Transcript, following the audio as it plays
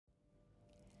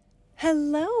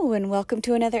Hello and welcome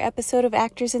to another episode of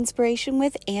Actors Inspiration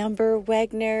with Amber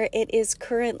Wegner. It is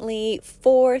currently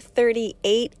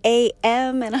 4:38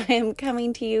 a.m. and I am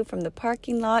coming to you from the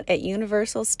parking lot at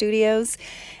Universal Studios,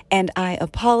 and I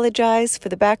apologize for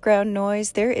the background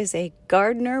noise. There is a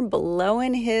gardener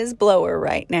blowing his blower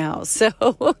right now, so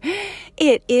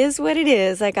it is what it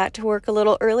is. I got to work a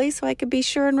little early so I could be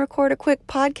sure and record a quick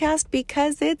podcast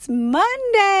because it's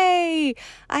Monday.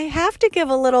 I have to give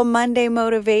a little Monday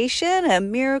motivation, a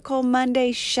Miracle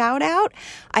Monday shout out.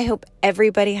 I hope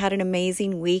everybody had an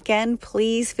amazing weekend.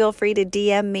 Please feel free to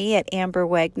DM me at Amber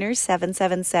Wegner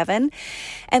 777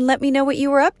 and let me know what you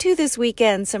were up to this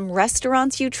weekend. Some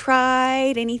restaurants you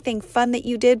tried, anything fun that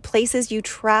you did, places you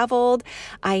traveled.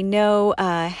 I know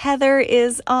Heather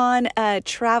is on a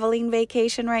traveling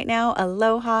vacation right now.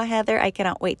 Aloha, Heather. I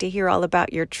cannot wait to hear all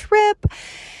about your trip.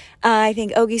 I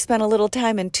think Ogie spent a little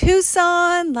time in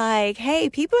Tucson. Like,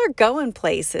 hey, people are going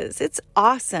places. It's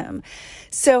awesome.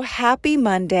 So happy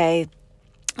Monday.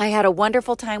 I had a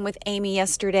wonderful time with Amy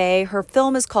yesterday. Her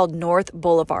film is called North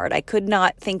Boulevard. I could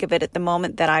not think of it at the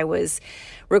moment that I was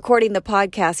recording the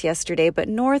podcast yesterday, but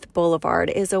North Boulevard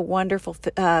is a wonderful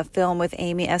film with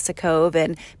Amy Essakov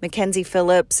and Mackenzie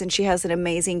Phillips, and she has an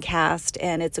amazing cast,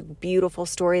 and it's a beautiful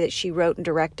story that she wrote and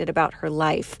directed about her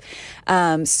life.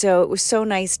 So it was so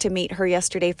nice to meet her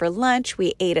yesterday for lunch.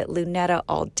 We ate at Lunetta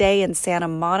All Day in Santa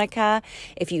Monica.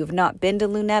 If you've not been to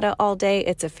Lunetta All Day,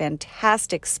 it's a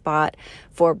fantastic spot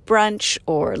for brunch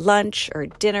or lunch or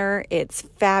dinner. It's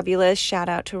fabulous. Shout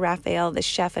out to Raphael, the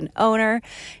chef and owner,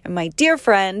 and my dear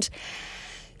friend.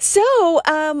 So,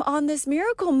 on this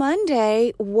Miracle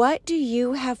Monday, what do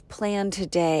you have planned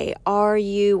today? Are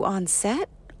you on set?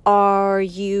 Are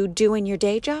you doing your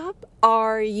day job?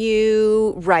 Are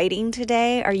you writing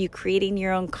today? Are you creating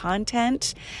your own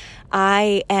content?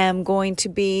 I am going to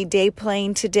be day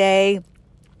playing today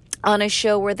on a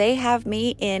show where they have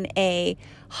me in a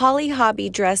Holly Hobbie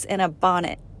dress and a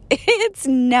bonnet. It's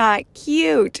not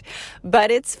cute, but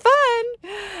it's fun.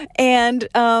 And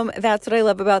that's what I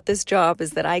love about this job,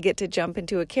 is that I get to jump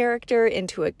into a character,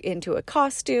 into a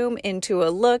costume, into a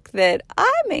look that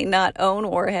I may not own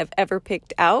or have ever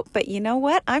picked out. But you know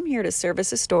what? I'm here to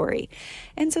service a story.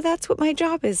 And so that's what my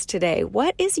job is today.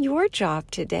 What is your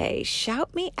job today?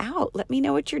 Shout me out. Let me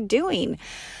know what you're doing.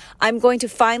 I'm going to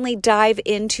finally dive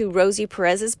into Rosie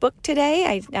Perez's book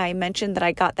today. I mentioned that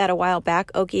I got that a while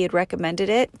back. Okie had recommended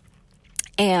it.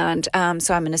 And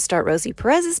so I'm going to start Rosie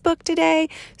Perez's book today.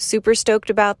 Super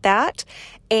stoked about that.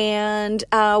 And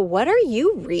what are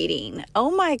you reading?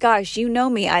 Oh my gosh, you know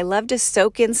me. I love to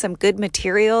soak in some good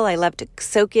material. I love to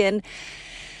soak in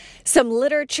some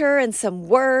literature and some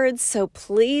words. So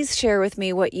please share with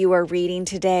me what you are reading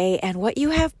today and what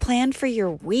you have planned for your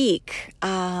week.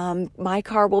 My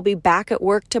car will be back at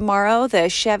work tomorrow. The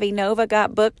Chevy Nova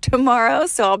got booked tomorrow.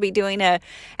 So I'll be doing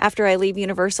after I leave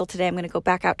Universal today, I'm going to go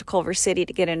back out to Culver City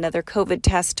to get another COVID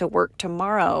test to work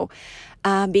tomorrow.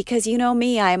 Because you know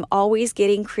me, I'm always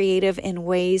getting creative in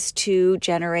ways to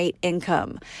generate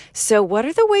income. So what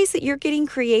are the ways that you're getting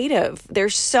creative?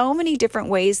 There's so many different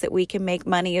ways that we can make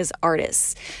money as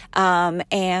artists.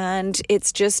 And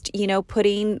it's just,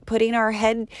 putting our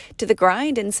head to the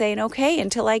grind and saying, okay,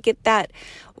 until I get that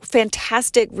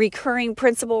fantastic recurring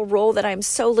principal role that I'm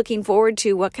so looking forward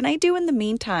to, what can I do in the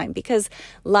meantime? Because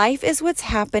life is what's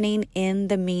happening in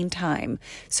the meantime.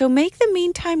 So make the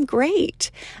meantime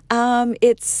great.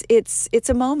 It's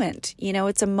a moment,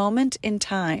 it's a moment in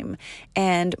time,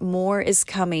 and more is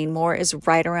coming. More is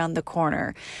right around the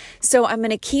corner. So I'm going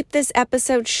to keep this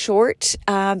episode short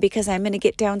because I'm going to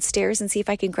get downstairs and see if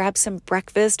I can grab some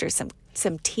breakfast or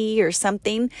some tea or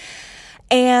something.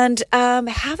 And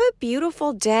have a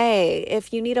beautiful day.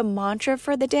 If you need a mantra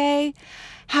for the day,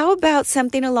 how about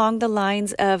something along the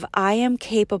lines of, I am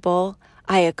capable,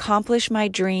 I accomplish my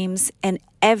dreams, and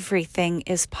everything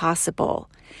is possible.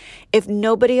 If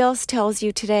nobody else tells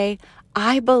you today,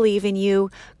 I believe in you,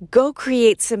 go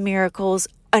create some miracles,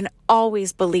 and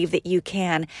always believe that you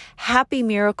can. Happy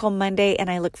Miracle Monday, and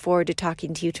I look forward to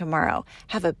talking to you tomorrow.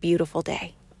 Have a beautiful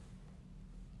day.